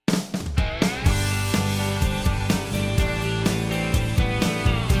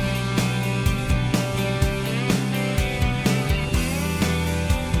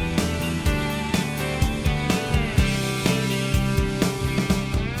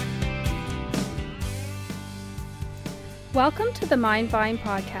Welcome to the Mindvine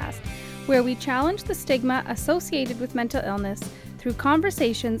podcast, where we challenge the stigma associated with mental illness through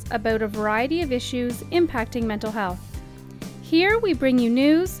conversations about a variety of issues impacting mental health. Here we bring you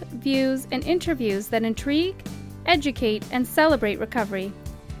news, views, and interviews that intrigue, educate, and celebrate recovery.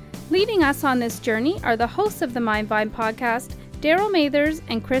 Leading us on this journey are the hosts of the Mindvine podcast, Daryl Mathers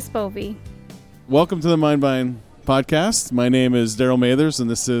and Chris Bovey. Welcome to the Mindvine podcast. My name is Daryl Mathers, and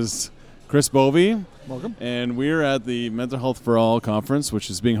this is Chris Bovey. Welcome. And we're at the Mental Health for All conference, which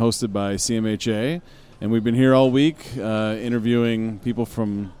is being hosted by CMHA. And we've been here all week interviewing people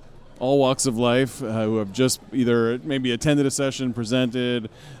from all walks of life who have just either maybe attended a session, presented,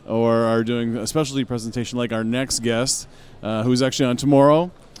 or are doing a specialty presentation like our next guest, who's actually on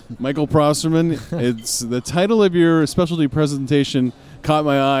tomorrow, Michael Prosterman. It's the title of your specialty presentation caught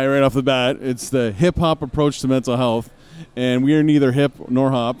my eye right off the bat. It's the hip-hop approach to mental health. And we are neither hip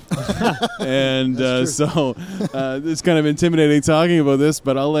nor hop. And so it's kind of intimidating talking about this,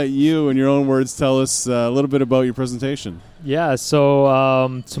 but I'll let you, in your own words, tell us a little bit about your presentation. Yeah,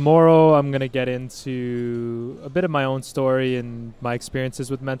 so tomorrow I'm going to get into a bit of my own story and my experiences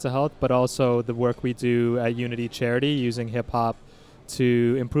with mental health, but also the work we do at Unity Charity using hip-hop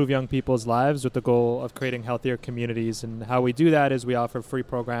to improve young people's lives with the goal of creating healthier communities. And how we do that is we offer free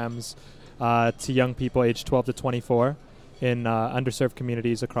programs to young people aged 12 to 24 in underserved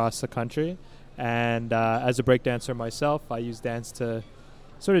communities across the country. And as a breakdancer myself, I use dance to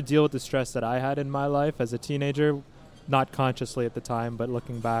sort of deal with the stress that I had in my life as a teenager, not consciously at the time, but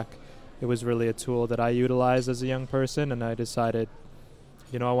looking back, it was really a tool that I utilized as a young person. And I decided,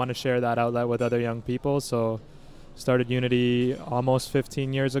 I want to share that outlet with other young people. So started Unity almost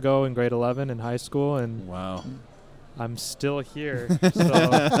 15 years ago in grade 11 in high school. And wow. I'm still here,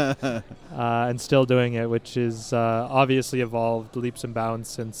 and still doing it, which is obviously evolved leaps and bounds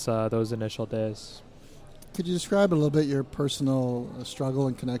since those initial days. Could you describe a little bit your personal struggle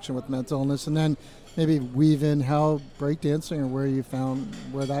and connection with mental illness, and then maybe weave in how breakdancing or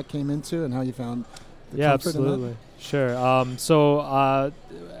where that came into and how you found the comfort absolutely. in that? Sure. So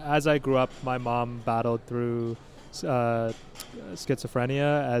as I grew up, my mom battled through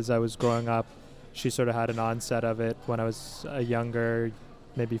schizophrenia as I was growing up. She sort of had an onset of it when I was a younger,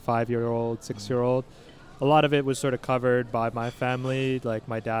 maybe 5-year-old, 6-year-old. A lot of it was sort of covered by my family. Like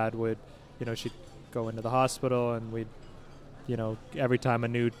my dad would, she'd go into the hospital and we'd, every time a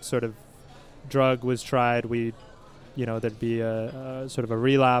new sort of drug was tried, there'd be a sort of a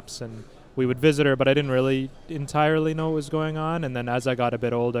relapse and we would visit her, but I didn't really entirely know what was going on. And then as I got a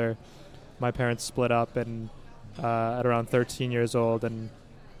bit older, my parents split up and at around 13 years old, and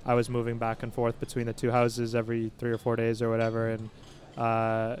I was moving back and forth between the two houses every 3 or 4 days or whatever. And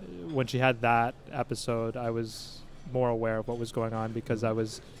when she had that episode, I was more aware of what was going on because I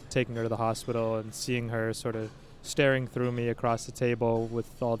was taking her to the hospital and seeing her sort of staring through me across the table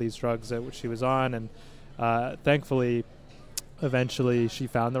with all these drugs that she was on. And thankfully, eventually she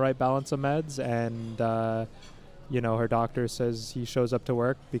found the right balance of meds. And, her doctor says he shows up to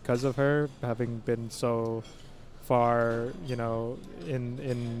work because of her, having been so far,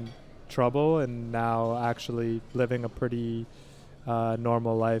 in trouble, and now actually living a pretty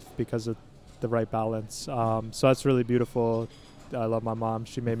normal life because of the right balance. So that's really beautiful. I love my mom.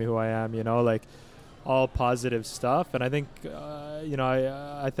 She made me who I am, all positive stuff. And I think,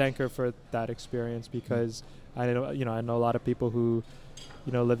 I thank her for that experience because I know a lot of people who,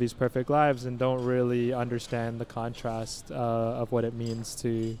 live these perfect lives and don't really understand the contrast of what it means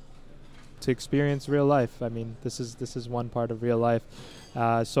to experience real life. I mean, this is one part of real life.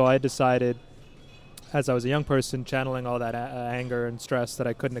 So I decided, as I was a young person, channeling all that anger and stress that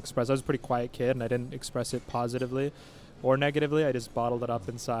I couldn't express. I was a pretty quiet kid, and I didn't express it positively or negatively. I just bottled it up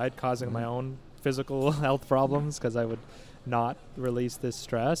inside, causing my own physical health problems because I would not release this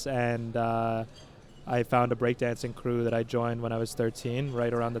stress. And I found a breakdancing crew that I joined when I was 13,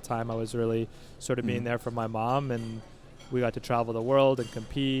 right around the time I was really sort of being there for my mom. And we got to travel the world and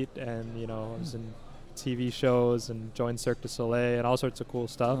compete, and I was in TV shows and joined Cirque du Soleil and all sorts of cool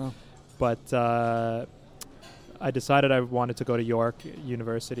stuff. Wow. But I decided I wanted to go to York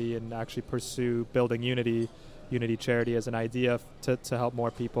University and actually pursue building Unity Charity as an idea to help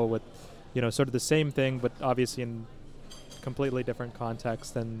more people with, sort of the same thing, but obviously in completely different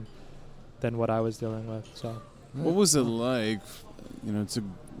context than what I was dealing with. So, what was it like?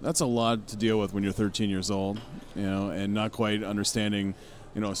 That's a lot to deal with when you're 13 years old, and not quite understanding,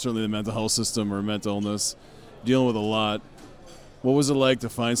 certainly the mental health system or mental illness, dealing with a lot. What was it like to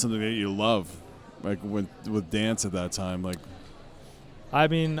find something that you love, like with dance at that time? Like, I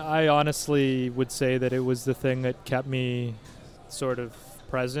mean, I honestly would say that it was the thing that kept me sort of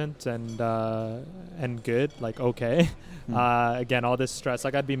present and good, like okay. Again, all this stress,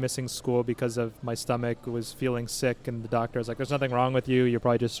 like I'd be missing school because of my stomach was feeling sick, and the doctor was like, there's nothing wrong with you, you're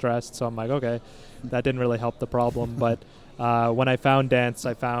probably just stressed. So I'm like, okay, that didn't really help the problem. But when I found dance,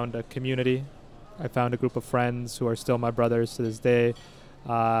 I found a community. I found a group of friends who are still my brothers to this day,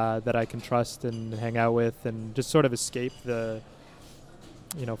 that I can trust and hang out with, and just sort of escape the,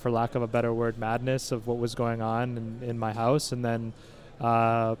 for lack of a better word, madness of what was going on in my house. And then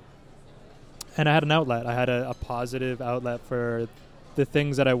and I had an outlet. I had a positive outlet for the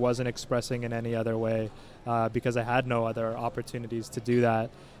things that I wasn't expressing in any other way, because I had no other opportunities to do that.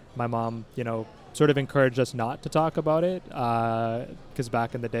 My mom, sort of encouraged us not to talk about it, because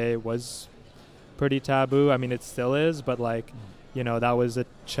back in the day it was pretty taboo. I mean, it still is, but that was a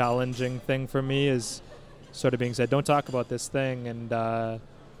challenging thing for me, is sort of being said, don't talk about this thing, and that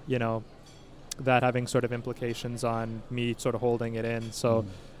having sort of implications on me sort of holding it in. So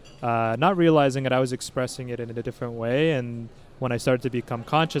not realizing that I was expressing it in a different way. And when I started to become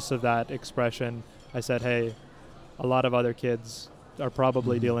conscious of that expression, I said, hey, a lot of other kids are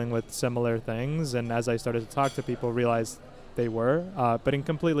probably dealing with similar things. And as I started to talk to people, realized they were, but in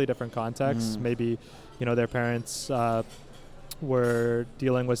completely different contexts. Maybe, their parents were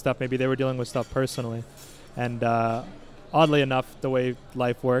dealing with stuff. Maybe they were dealing with stuff personally. And oddly enough, the way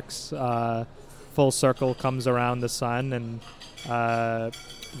life works, full circle comes around the sun. And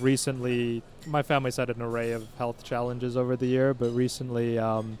recently, my family's had an array of health challenges over the year, but recently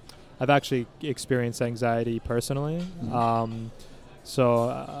I've actually experienced anxiety personally. So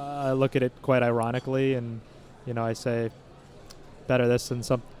I look at it quite ironically, and I say, better this than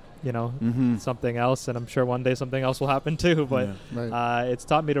something else, and I'm sure one day something else will happen too. But it's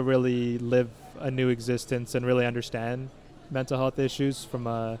taught me to really live a new existence and really understand mental health issues from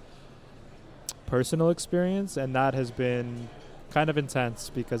a personal experience, and that has been kind of intense,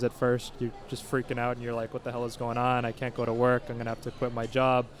 because at first you're just freaking out and you're like, what the hell is going on? I can't go to work. I'm gonna have to quit my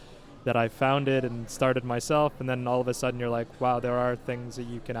job that I founded and started myself. And then all of a sudden you're like, wow, there are things that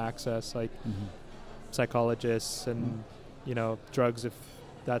you can access, like psychologists and drugs, if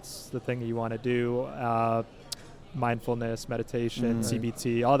that's the thing you want to do, mindfulness, meditation,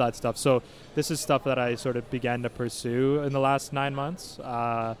 CBT, all that stuff. So this is stuff that I sort of began to pursue in the last 9 months,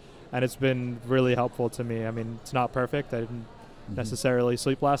 and it's been really helpful to me. I mean, it's not perfect. I didn't necessarily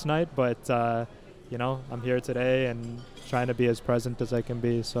sleep last night, but I'm here today and trying to be as present as I can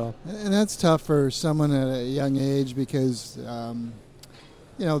be. So, and that's tough for someone at a young age, because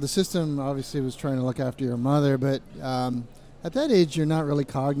the system obviously was trying to look after your mother, but at that age you're not really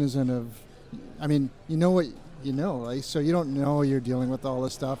cognizant of, what like, so you don't know you're dealing with all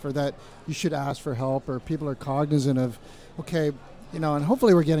this stuff, or that you should ask for help, or people are cognizant of, okay, and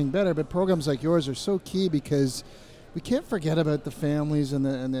hopefully we're getting better, but programs like yours are so key, because we can't forget about the families and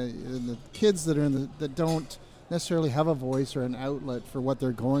the kids that are that don't necessarily have a voice or an outlet for what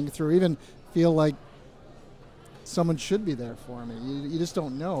they're going through, or even feel like someone should be there for me. You just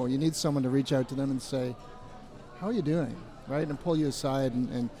don't know. You need someone to reach out to them and say, how are you doing, right? And pull you aside,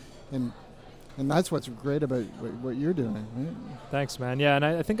 and that's what's great about what you're doing, right? Thanks, man. Yeah, and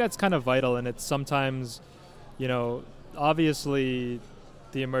I think that's kind of vital, and it's sometimes, obviously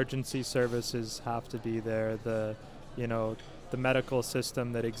the emergency services have to be there. The medical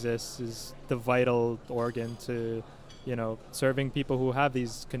system that exists is the vital organ to, serving people who have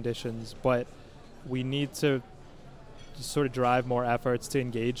these conditions. But we need to sort of drive more efforts to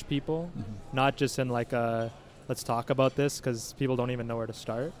engage people, not just in like let's talk about this, because people don't even know where to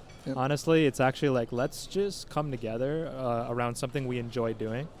start. Yep. Honestly, it's actually like, let's just come together around something we enjoy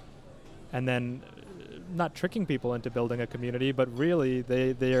doing, and then not tricking people into building a community, but really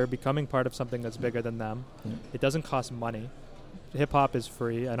they are becoming part of something that's bigger than them. Yep. It doesn't cost money. Hip-hop is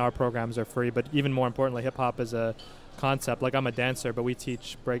free, and our programs are free, but even more importantly, hip-hop is a concept. Like, I'm a dancer, but we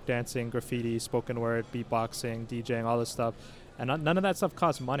teach breakdancing, graffiti, spoken word, beatboxing, DJing, all this stuff. And none of that stuff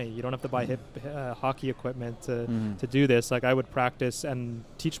costs money. You don't have to buy hockey equipment to do this. Like, I would practice and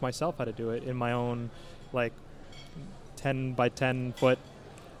teach myself how to do it in my own, 10 by 10 foot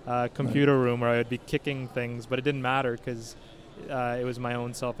computer room, where I would be kicking things, but it didn't matter, because it was my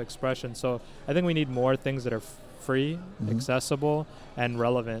own self-expression. So I think we need more things that are free, accessible, and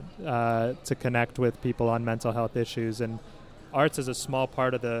relevant to connect with people on mental health issues. And arts is a small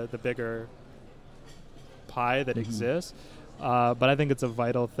part of the bigger pie that exists. But I think it's a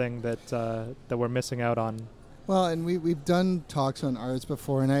vital thing that we're missing out on. Well, and we've done talks on arts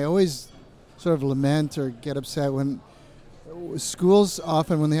before, and I always sort of lament or get upset when schools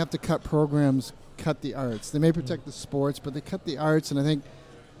often, when they have to cut programs, cut the arts. They may protect the sports, but they cut the arts, and I think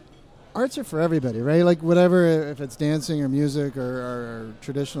arts are for everybody, right? Like whatever, if it's dancing or music or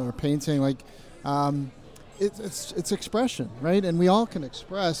traditional or painting, like it's expression, right? And we all can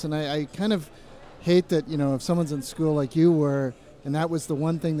express. And I kind of hate that, if someone's in school like you were, and that was the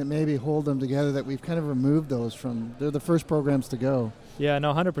one thing that maybe hold them together, that we've kind of removed those from, they're the first programs to go. Yeah,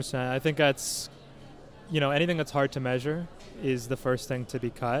 no, 100%. I think that's, anything that's hard to measure is the first thing to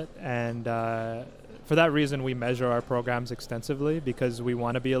be cut. And for that reason, we measure our programs extensively, because we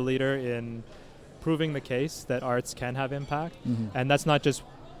want to be a leader in proving the case that arts can have impact. Mm-hmm. And that's not just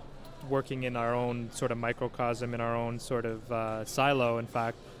working in our own sort of microcosm, in our own sort of silo. In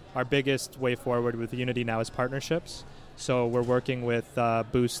fact, our biggest way forward with Unity now is partnerships. So we're working with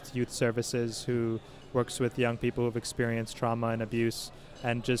Boost Youth Services, who works with young people who've experienced trauma and abuse,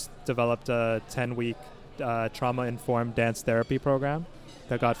 and just developed a 10-week trauma-informed dance therapy program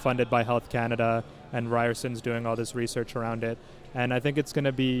that got funded by Health Canada, and Ryerson's doing all this research around it. And I think it's going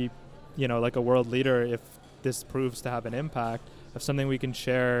to be, like a world leader if this proves to have an impact, of something we can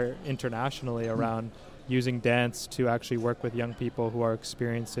share internationally around using dance to actually work with young people who are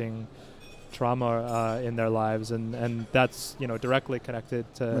experiencing trauma in their lives, and that's directly connected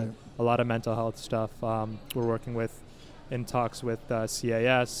to a lot of mental health stuff. We're working in talks with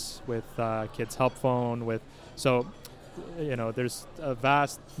CAS, with Kids Help Phone, there's a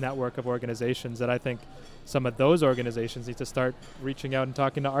vast network of organizations that I think some of those organizations need to start reaching out and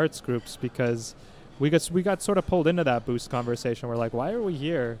talking to arts groups, because we got sort of pulled into that Boost conversation. We're like, why are we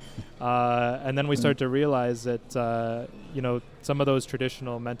here? And then we start to realize that, some of those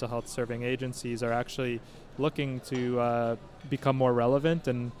traditional mental health serving agencies are actually looking to become more relevant.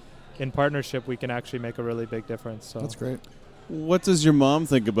 And in partnership, we can actually make a really big difference. So that's great. What does your mom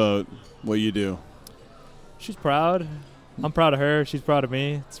think about what you do? She's proud. I'm proud of her. She's proud of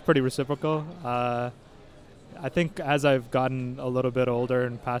me. It's pretty reciprocal. I think as I've gotten a little bit older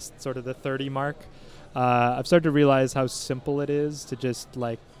and past sort of the 30 mark, I've started to realize how simple it is to just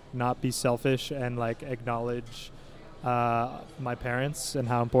not be selfish and acknowledge my parents and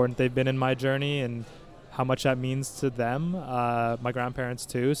how important they've been in my journey and how much that means to them, my grandparents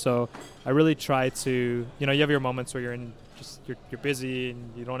too. So I really try to, you have your moments where you're busy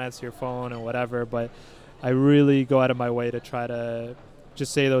and you don't answer your phone and whatever, but I really go out of my way to try to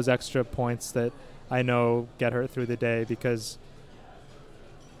just say those extra points that I know get her through the day, because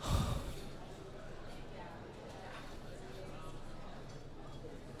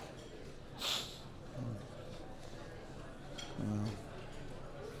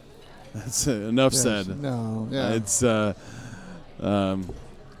that's enough said. No, yeah. It's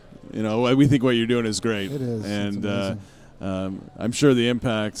we think what you're doing is great. It is. And I'm sure the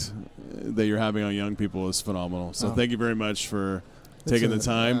impact that you're having on young people is phenomenal. So thank you very much for taking the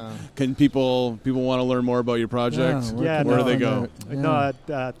time. Yeah. Can people want to learn more about your project? Yeah, where do they go? No,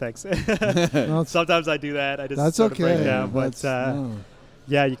 thanks. Sometimes I do that. I just that's sort okay. of break down. But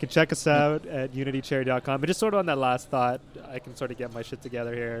yeah, you can check us out at unitycharity.com. But just sort of on that last thought, I can sort of get my shit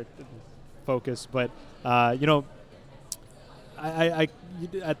together here, focus. But I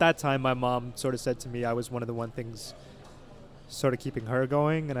at that time, my mom sort of said to me, I was one of the one things sort of keeping her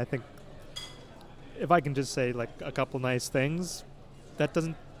going. And I think if I can just say a couple nice things, that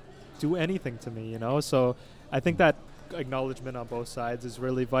doesn't do anything to me, So I think that acknowledgement on both sides is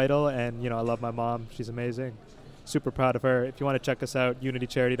really vital. And, I love my mom. She's amazing. Super proud of her. If you want to check us out,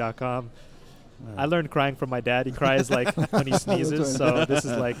 unitycharity.com. I learned crying from my dad. He cries when he sneezes. So this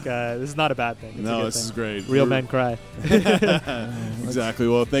is this is not a bad thing. It's a good this thing. is great. Real men cry. Exactly.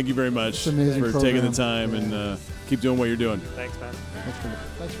 Well, thank you very much for taking the time and keep doing what you're doing. Thanks, man.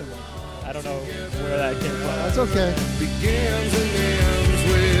 Thanks for that. I don't know where that came from. That's okay. Begins and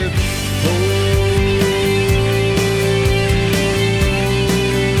ends with